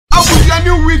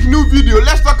video,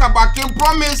 let's talk about King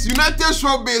Promise, United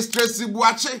Showbiz, Tracey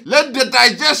Boakye. Let the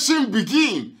digestion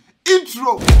begin.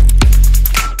 Intro.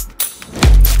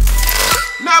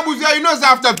 Now, you know,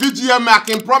 after VGM,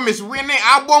 King Promise winning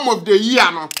album of the year,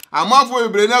 no, I'm out for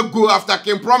a go after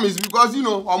King Promise because, you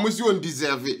know, almost you don't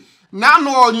deserve it. Now,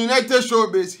 on United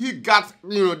Showbiz, he got,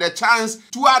 you know, the chance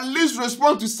to at least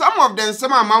respond to some of them,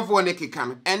 some amount for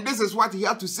Nekikan. And this is what he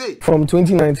had to say. From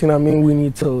 2019, I mean, we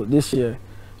need till this year.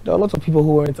 There are a lot of people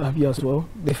who weren't happy as well.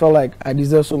 They felt like I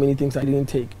deserve so many things I didn't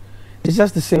take. It's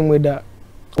just the same way that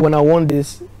when I won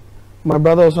this, my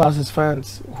brother also has his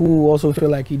fans who also feel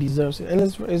like he deserves it. And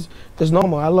it's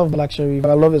normal. I love Black Sherif.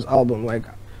 I love his album. Like,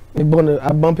 I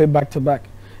bump it back to back.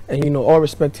 And, you know, all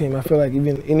respect to him. I feel like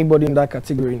even anybody in that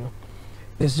category, you know,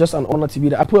 it's just an honor to be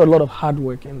there. I put a lot of hard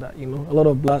work in that, you know, a lot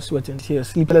of blood, sweat, and tears,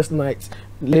 sleepless nights,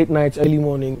 late nights, early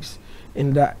mornings,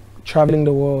 in that, traveling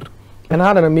the world. And I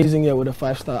had an amazing year with a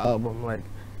 5-star album. Like,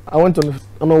 I went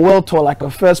on a world tour, like a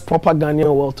first proper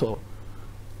Ghanaian world tour.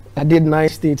 I did 9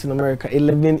 states in America,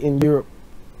 11 in Europe,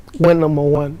 went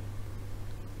 #1.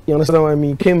 You understand what I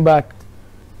mean? Came back,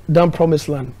 done Promised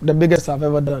Land, the biggest I've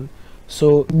ever done.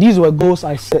 So these were goals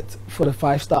I set for the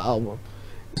 5-star album.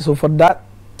 So for that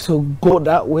to go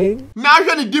that way. Now,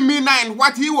 when you give me 9,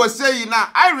 what he was saying now,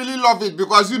 I really love it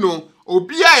because, you know,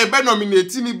 Obia Ebe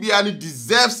nominating Ibiani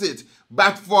deserves it.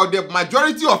 But for the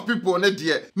majority of people,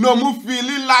 no more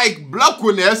feeling like Black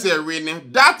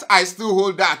winning. That I still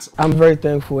hold that. I'm very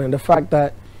thankful, and the fact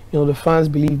that, you know, the fans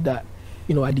believe that,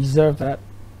 you know, I deserve that,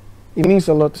 it means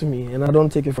a lot to me, and I don't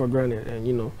take it for granted. And,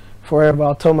 you know, forever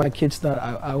I'll tell my kids that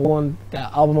I won the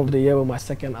album of the year with my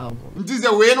 2nd album. This is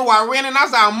a winning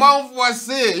as a month for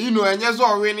say, you know, and just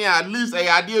winning at least a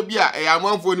idea be a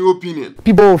month for new opinion.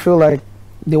 People will feel like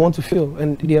they want to feel,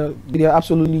 and they're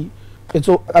absolutely. It's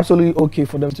absolutely okay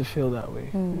for them to feel that way,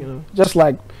 you know. Just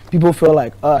like people feel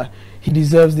like, he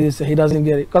deserves this and he doesn't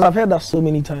get it. Because I've heard that so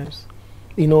many times,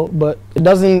 you know. But it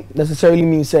doesn't necessarily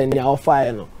mean saying, yeah, I'll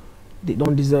fire, no. They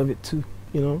don't deserve it too,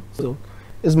 you know. So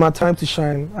it's my time to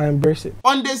shine. I embrace it.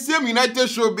 On the same United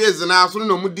Showbiz, and I also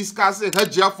know we discussing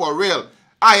Hajia for real.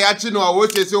 I actually know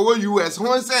what say over US.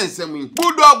 One sense, I mean,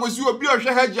 Bulldog was you a pure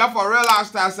Hajia for real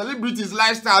lifestyle, celebrities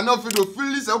lifestyle, no feel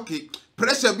this okay.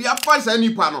 Pressure be upon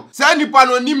any panel. Any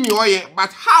panel name you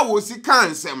but how was it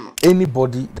cancer?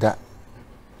 Anybody that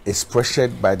is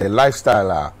pressured by the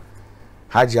lifestyle,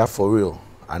 Hajia for real,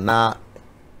 and now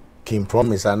King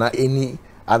Promise, and now any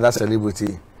other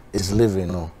celebrity is living,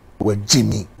 no. With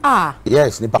Jimmy.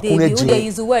 Yes, they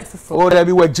use the word for. Oh, they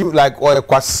be with Jimmy like or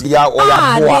Kwasia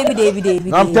or David.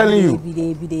 No, I'm telling you.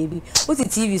 David. What's the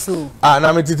TV so?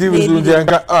 Now me TV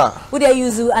so would they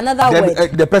use another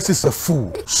word? The person is a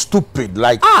fool, stupid,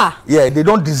 like yeah, they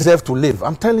don't deserve to live.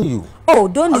 I'm telling you. Oh,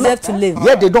 don't deserve to live.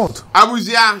 Yeah, they don't. I was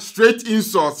here straight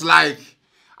insults like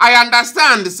I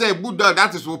understand they say Bulldog,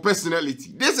 that is for personality.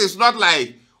 This is not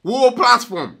like whole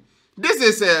platform. This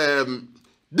is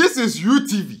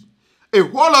UTV. A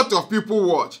whole lot of people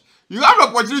watch. You have the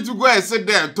opportunity to go and sit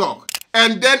there and talk.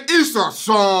 And then insult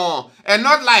song. And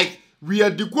not like we are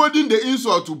decoding the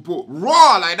insult to put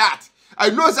raw like that. I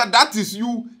know that is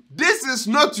you. This is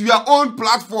not your own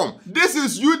platform. This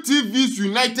is UTV's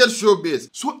United Showbiz.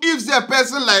 So if there's a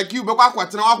person like you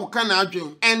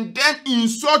and then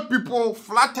insult people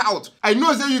flat out, I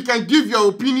know that you can give your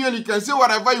opinion, you can say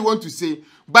whatever you want to say.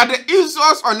 But the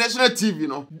insults on national TV, you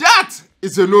know, that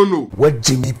is a no-no. What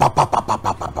Jimmy papa.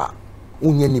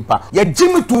 Nipa. Yeah,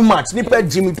 Jimmy too much. Nipa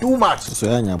Jimmy too much. So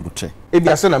ya nyabuche. If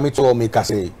you say na me to make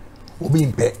say, obi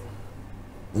impe.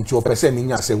 Into your person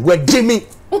me say, where Jimmy?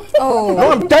 Oh.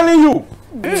 No, I'm telling you.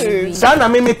 Sana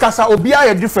me kasa obi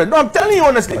are different. No, I'm telling you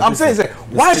honestly. I'm saying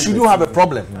why should you have a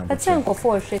problem? That's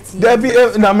unconfortunate. There be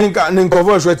na me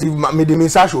unconfortunate me the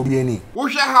message obi any.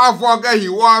 We shall have vulgar he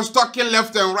was talking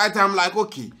left and right. I'm like,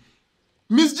 okay.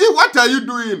 MzGee, what are you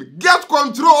doing? Get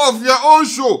control of your own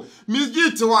show.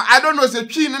 MzGee, I don't know, say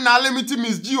chin and limited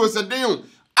MzGee or say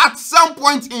at some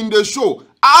point in the show,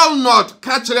 I'll not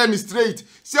catch them straight.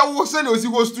 Say what say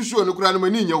he goes to show no kura no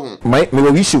mani nyo. My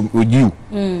issue with you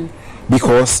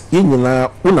because you na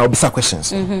una obisa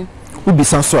questions.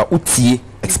 Ubisa so utie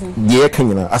ye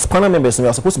kanyina. As panel members we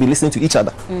are supposed to be listening to each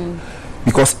other.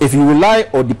 Because if you rely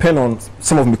or depend on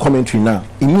some of my commentary now,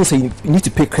 it means that you need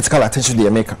to pay critical attention to the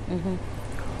America.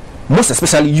 Most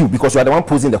especially you, because you are the one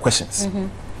posing the questions.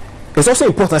 it's also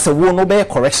important. I said, we no bear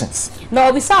corrections.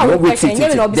 No, we saw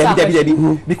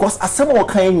question. Because as someone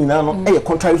can now,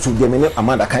 contrary to the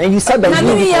Amanda, can you said that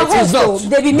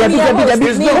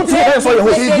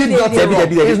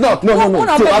it's not. No.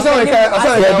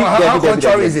 How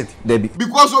contrary is it?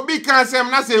 Because Obi can say, I'm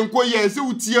not saying,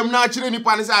 so TM naturally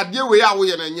panis are dear way out.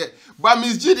 But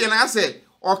MzGee and I say,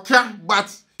 okay,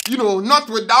 but you know, not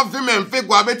without them and fake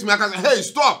Wabet me. Hey,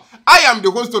 stop. I am the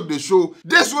host of the show.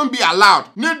 This won't be allowed.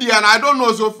 Nidia and I don't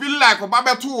know, so feel like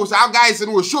Obaba tools, our guys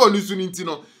and will show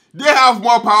Nisunintino. They have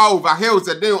more power over here.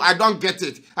 So I don't get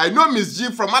it. I know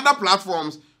MzGee from other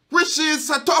platforms, which is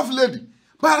a tough lady.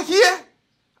 But here,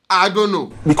 I don't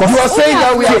know. Because you are saying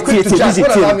that we are quick to judge.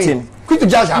 What does that mean? Quick to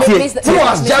judge her. Who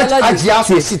has judged Hajia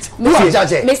for sit? Who has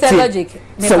judged her? Mr. Logic.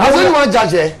 So has anyone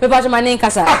judged her? Because my name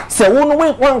Kasa. So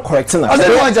one correcting. Has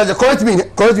anyone judged her? Correct me in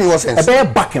what sense? A bear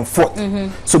back and forth.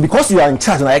 So because you are in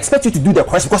charge, and I expect you to do the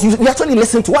correction because you actually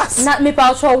listen to us. Not me,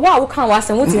 Paul. Wow, can't watch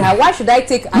and why should I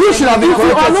take? You should have been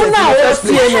corrected.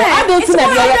 I don't think that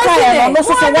I'm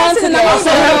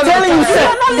telling you,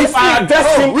 sir. If I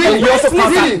address him,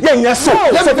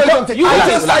 you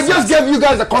also I just gave you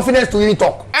guys the confidence to really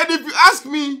talk. And if you ask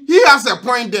me, he has a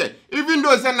point there. Even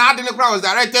though the crowd was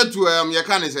directed to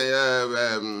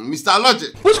Mr.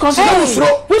 Logic. Which confidence?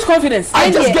 Which confidence?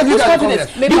 I just gave you guys confidence.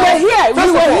 We were here.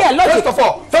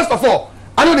 First of all,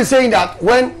 I know they're saying that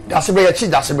when Dasibre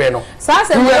cheat Dasibre no. So I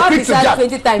said we were quick to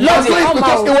judge.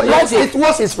 It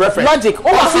was his reference. Logic.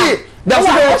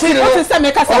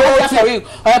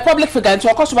 Public figure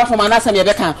to a customer from an answer.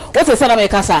 What is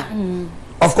America?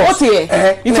 Of course. What are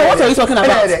you talking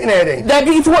about?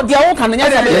 It's what their own can.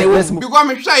 Because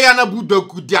I'm sure Bulldog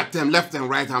could get them left and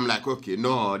right. I'm like, okay,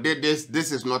 no, this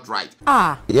is not right.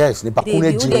 Yes, they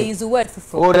use the word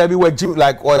for. Oh, they be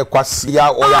like or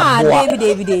kwasia or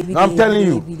David. I'm telling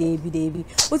you. David.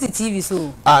 What's the TV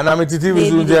so? Na me TV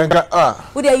so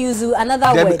would they use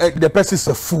another word? The person is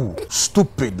a fool,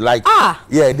 stupid, like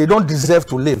yeah, they don't deserve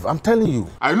to live. I'm telling you.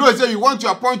 I know say you want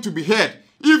your point to be heard.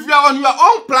 If you are on your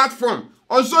own platform,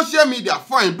 on social media,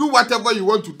 fine, do whatever you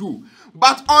want to do.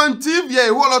 But on TV,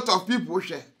 a whole lot of people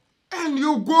share. And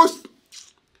you go...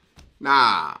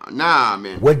 Nah,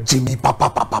 man. What Jimmy,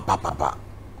 papa.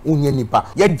 Unyenipa.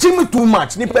 Yeah, Jimmy too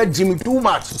much. Nipa Jimmy too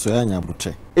much. So yeah,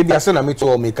 nyabuche. If you say na me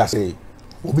to make say,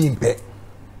 obi impe.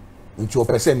 Into your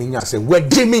person me say, where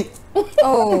Jimmy?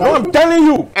 Oh, no, I'm telling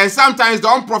you. And sometimes the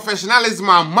unprofessionalism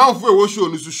and mouth we show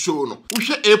no show no. We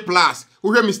share A+,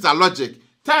 we hear Mr. Logic.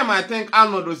 Time I think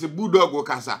Arnold was a Bulldog or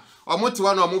Kasa. Or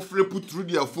one or free put through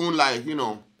their phone, like, you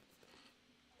know.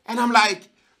 And I'm like,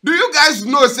 do you guys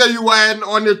know, say you are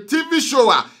on a TV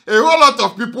show, a whole lot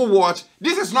of people watch.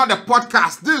 This is not a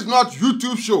podcast. This is not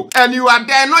YouTube show. And you are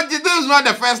there, this is not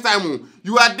the first time.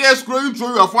 You are there scrolling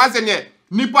through your phone and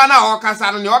Nipana or Kasa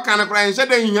and your kind of crying,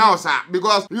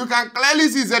 because you can clearly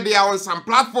see that they are on some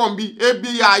platform, be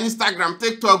Instagram,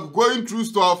 TikTok, going through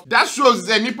stuff. That shows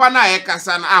the Nipana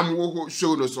Kasa and Am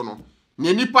show no sono.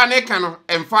 Nipane can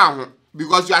enfa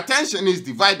because your attention is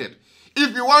divided.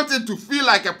 If you wanted to feel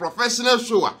like a professional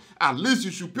shower, at least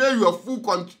you should pay your full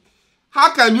control.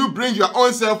 How can you bring your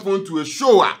own cell phone to a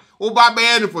shower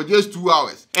for just 2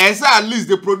 hours? And so at least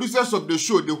the producers of the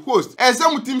show, the host, and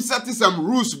some team setting some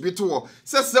rules between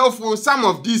say cell phone, some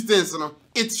of these things, you know,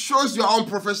 it shows your own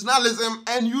professionalism,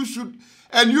 and you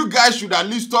guys should at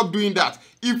least stop doing that.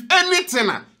 If anything,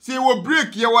 say will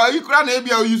break you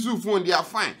can't use your phone, they are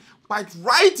fine. But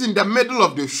right in the middle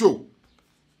of the show,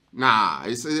 nah,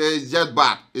 it's just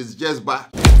bad. It's just bad.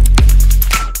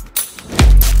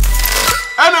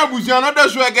 And another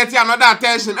show getting another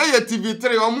attention.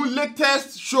 TV3, our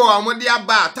latest show, our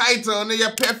title,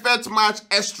 Perfect Match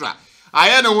Extra. I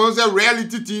had a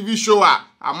reality TV show. A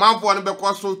man for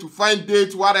to find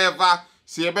dates, whatever.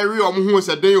 See, every who is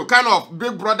a day, kind of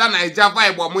Big Brother Niger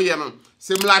vibe,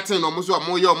 similar thing, almost our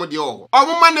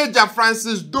manager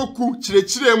Francis Doku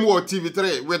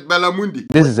TV3 with Bellamundi.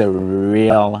 This is a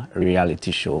real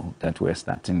reality show that we're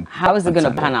starting. How is it going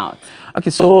to pan out?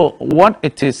 Okay, so what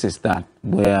it is that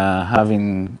we're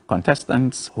having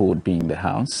contestants who would be in the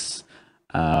house.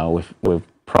 We've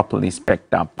properly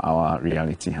specced up our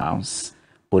reality house,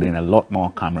 put in a lot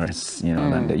more cameras, you know,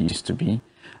 than there used to be,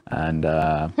 and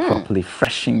properly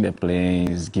freshing the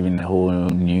place, giving a whole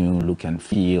new look and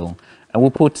feel. And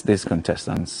we'll put these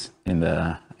contestants in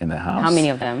the house. How many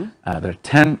of them? There are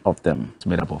 10 of them. It's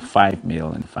made up of 5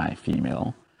 male and 5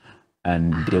 female.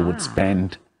 And they would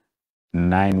spend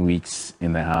 9 weeks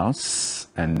in the house.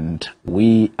 And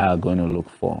we are going to look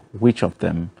for which of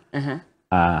them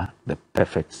are the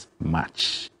perfect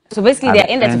match. So basically, they're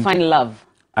in there to find love.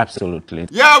 Absolutely.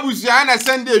 Yeah, we see I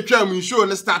send the term show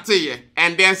and start here.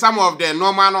 And then some of the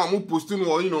normal posting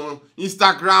or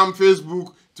Instagram,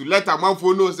 Facebook to let a man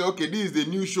know say okay, this is the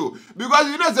new show. Because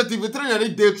you know that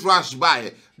TV3 they trash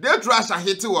by. They trash are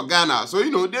hitting Ghana. So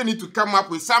they need to come up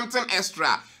with something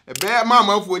extra.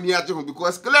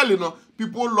 Because clearly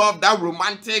people love that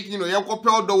romantic, you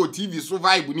couple TV so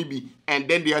vibe, and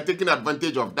then they are taking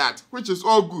advantage of that, which is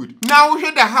all good. Now we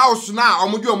hit the house now,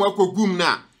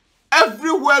 now.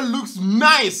 Everywhere looks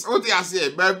nice. What I say,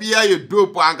 baby, you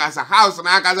dope as a house and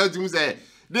I say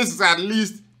this is at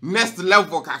least next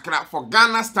level for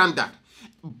Ghana standard.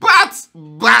 But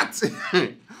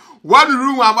one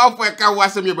room about for a car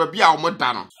was a baby or more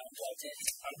done.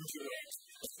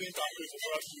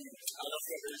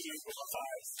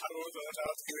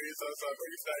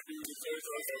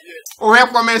 We have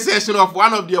conversation of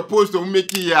one of the posts of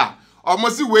Mickey here.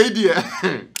 Almost way there.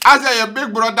 As a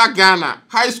big brother Ghana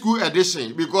high school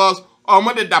edition because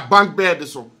almost the bank bed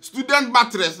so student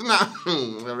mattress now.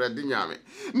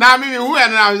 Now me who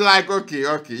and I was like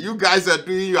okay you guys are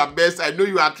doing your best. I know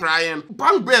you are trying.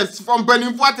 Bank beds from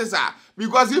Benin Fortesa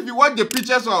because if you watch the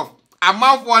pictures of a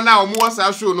month for now more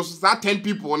show no so 10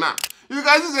 people now. You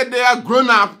guys say they are grown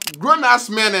ass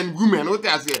men and women. What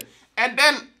I say, and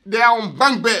then they are on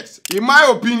bank beds. In my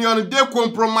opinion, they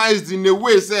compromised in a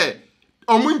way say.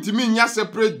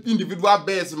 Separate individual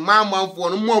beds, man for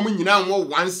no more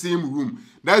one same room.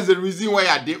 That's the reason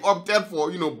why they opted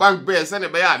for bank beds and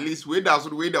at least wait out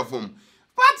from.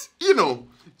 But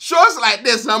shows like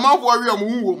this, I'm for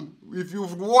if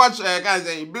you've watched guys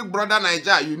Big Brother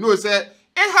Nigeria, you know say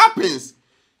it happens.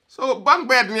 So bank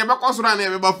bed never cost around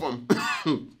never from.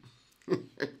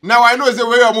 Now I know the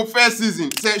way of first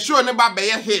season. Say show never be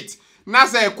a hit. Now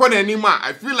say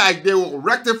I feel like they will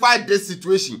rectify this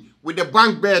situation. With the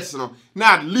bank beds, now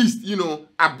at least,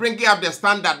 I bring up the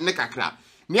standard nekakra.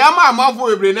 Niama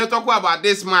Amavo Ebrene talk about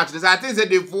this match. I think that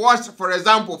they've watched, for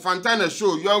example, Fantana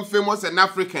show, Young Famous and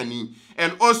African,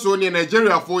 and also in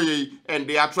Nigeria for ye, and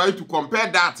they are trying to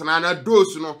compare that and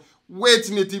those,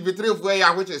 waiting the TV3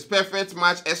 for which is perfect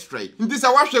match extra. This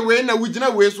I watch away in a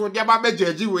original way, so they're about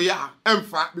Jeji we are, in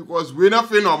fact, because we're not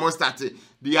feeling almost started.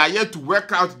 They are yet to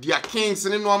work out their kings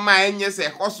and no man, yes,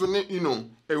 a hustle,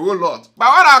 a whole lot. But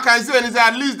what I can say is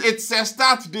at least it's a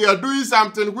start. They are doing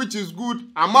something which is good.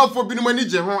 I'm out for being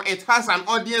manager. It has an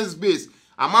audience base.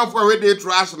 I'm out for where they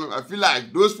trash. I feel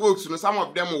like those folks, some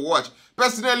of them will watch.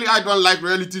 Personally, I don't like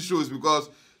reality shows because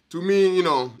to me,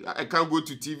 I can't go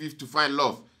to TV to find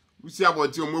love. We see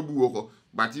about Mobu,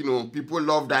 but people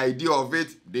love the idea of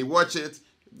it. They watch it,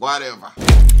 whatever.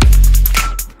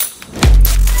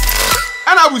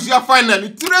 And I was here finally.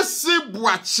 Tracey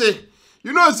Boakye.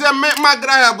 You know, say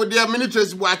Magraheb with their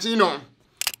militaries watching,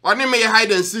 Only may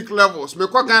hide and seek levels. Me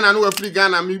kwa Ghana no free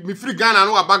Ghana, me free Ghana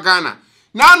no aba Ghana.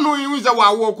 Now no use a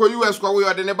walk US kwa we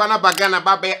or the nebana bagana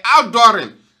babe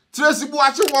outdooring. Tracey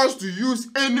Boakye wants to use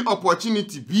any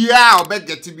opportunity bia or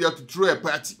get to be to throw a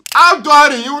party.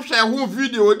 Outdooring you share one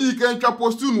video you can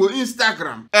post on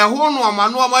Instagram. A whole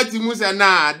no mighty say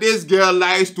nah, this girl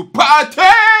likes to party.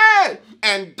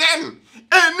 And then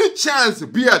any chance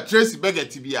be a Tracey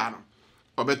Boakye be ano.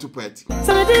 To party.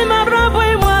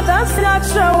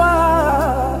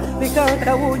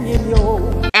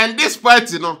 And this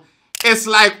party, it's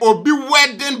like Obi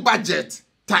wedding budget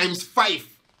times 5.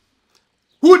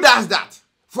 Who does that?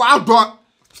 For outdoor.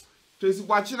 Tracey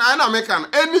Boakye, I know American.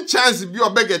 Any chance be a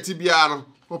beggar TBR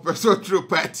or person through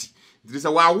party. This is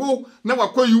a wow. Never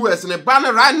call US and a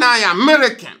banner right now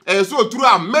American. And so through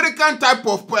American type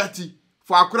of party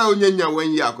for a crown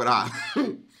when you are.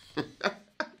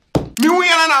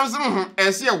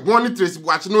 And see a one Tracey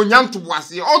Boakye no young to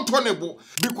was untenable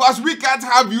because we can't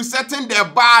have you setting the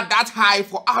bar that high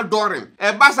for outdooring.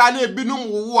 A basane binum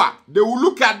wa they will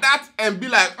look at that and be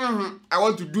like, I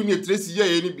want to do ne Tracey here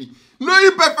any be. No,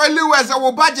 you perfectly was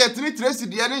our budget ni Tracey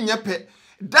the any nyepe.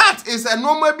 That is a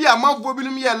normal be a month for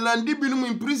binum here landi binum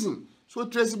in prison. So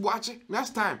Tracey Boakye,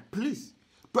 next time, please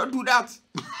don't do that.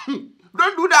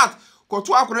 Don't do that.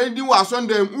 Kotu akora ndi wa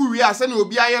Sunday uwi ase na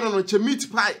obi aye no che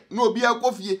meat pie na obi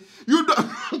akofie you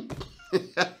don't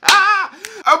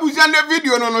Abuja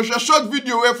video no short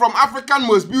video away from African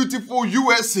most beautiful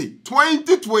USA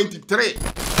 2023.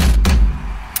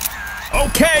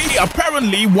 Okay,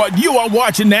 apparently what you are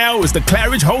watching now is the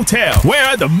Claridge Hotel,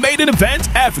 where the maiden event,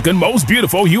 African Most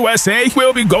Beautiful USA,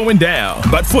 will be going down.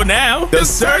 But for now, the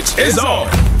search is on.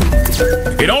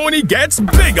 It only gets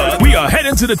bigger. We are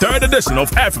heading to the 3rd edition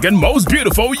of African Most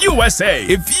Beautiful USA.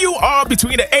 If you are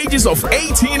between the ages of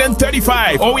 18 and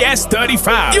 35, oh yes,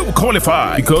 35, you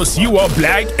qualify because you are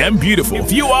black and beautiful.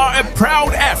 If you are a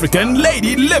proud African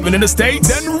lady living in the States,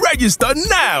 then register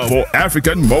now for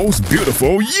African Most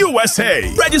Beautiful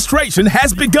USA. Registration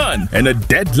has begun and the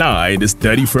deadline is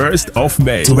 31st of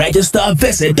May. To register,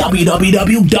 visit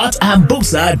www.ambusa.org.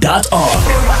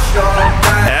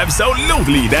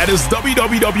 Absolutely, that is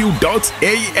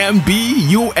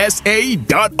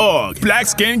www.ambusa.org. Black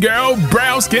skin girl,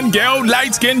 brown skin girl,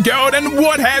 light skin girl, and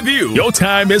what have you. Your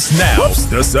time is now.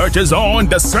 The search is on.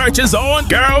 The search is on.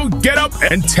 Girl, get up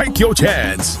and take your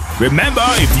chance. Remember,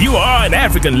 if you are an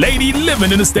African lady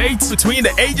living in the States between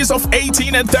the ages of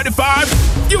 18 and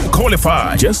 35, you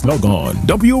qualify. Just log on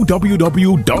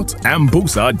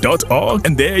www.ambusa.org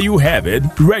and there you have it.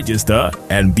 Register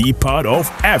and be part of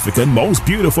African Most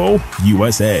Beautiful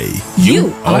USA.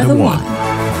 You are the one.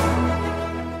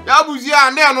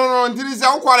 Yabuzia no until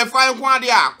say qualify kwa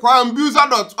dia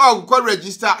ambusa.org ko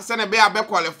register send be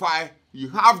qualify. You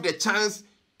have the chance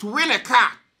to win a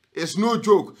car. It's no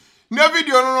joke. No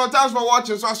video no thanks for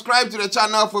watching. Subscribe to the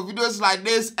channel for videos like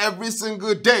this every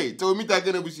single day. Till we meet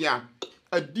again, Abuzia.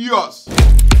 Adios.